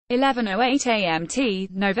11:08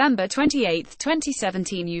 AMT, November 28,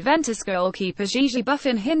 2017. Juventus goalkeeper Gigi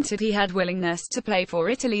Buffon hinted he had willingness to play for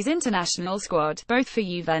Italy's international squad, both for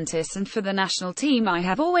Juventus and for the national team. I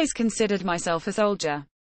have always considered myself a soldier.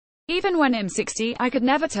 Even when I'm 60, I could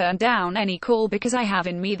never turn down any call because I have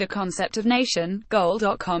in me the concept of nation.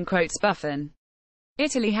 Goal.com quotes Buffon.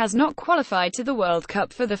 Italy has not qualified to the World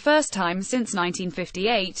Cup for the first time since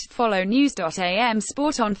 1958. Follow news.am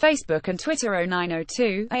sport on Facebook and Twitter.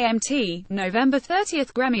 09:02 AMT, November 30.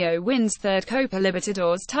 Gremio wins third Copa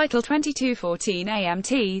Libertadores title. 22:14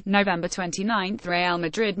 AMT, November 29. Real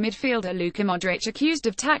Madrid midfielder Luka Modric accused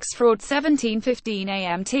of tax fraud. 17:15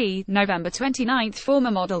 AMT, November 29.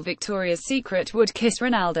 Former model Victoria's Secret would kiss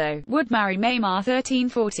Ronaldo, would marry Neymar.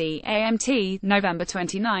 13:40 AMT, November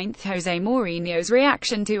 29. Jose Mourinho's reaction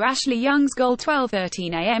to Ashley Young's goal.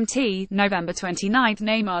 12:13 AMT, November 29.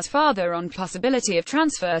 Neymar's father on possibility of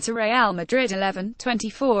transfer to Real Madrid.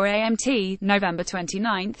 11:24 AMT, November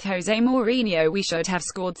 29. Jose Mourinho: we should have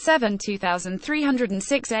scored 7.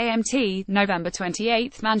 2306 AMT, November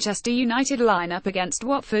 28. Manchester United lineup against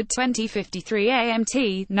Watford. 20:53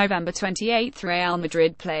 AMT, November 28. Real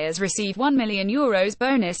Madrid players receive €1 million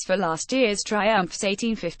bonus for last year's triumphs.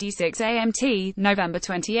 18:56 AMT, November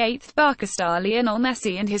 28. Barca star Lionel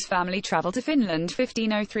Messi and his family travel to Finland.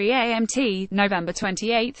 15:03 AMT, November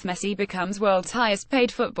 28. Messi becomes world's highest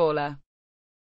paid footballer.